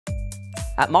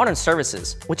At Modern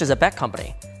Services, which is a Beck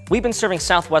company, we've been serving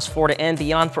Southwest Florida and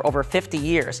beyond for over 50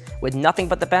 years with nothing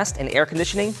but the best in air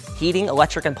conditioning, heating,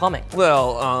 electric, and plumbing.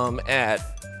 Well, at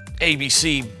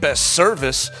ABC Best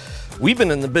Service, we've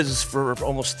been in the business for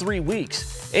almost 3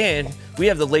 weeks, and we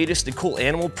have the latest and cool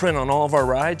animal print on all of our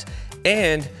rides,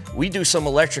 and we do some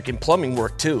electric and plumbing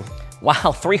work too.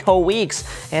 Wow, 3 whole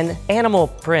weeks and animal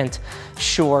print.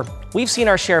 Sure, we've seen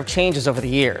our share of changes over the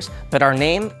years, but our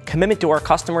name, commitment to our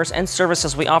customers, and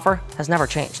services we offer has never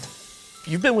changed.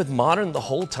 You've been with Modern the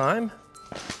whole time?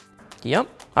 Yep,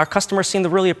 our customers seem to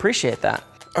really appreciate that.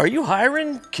 Are you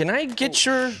hiring? Can I get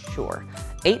your... Sure,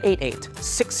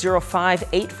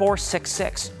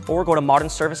 888-605-8466, or go to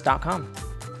modernservice.com.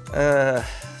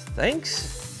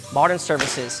 Thanks? Modern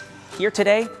Services, here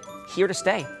today, here to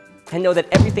stay. And know that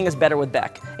everything is better with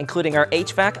Beck, including our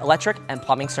HVAC, electric, and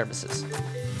plumbing services.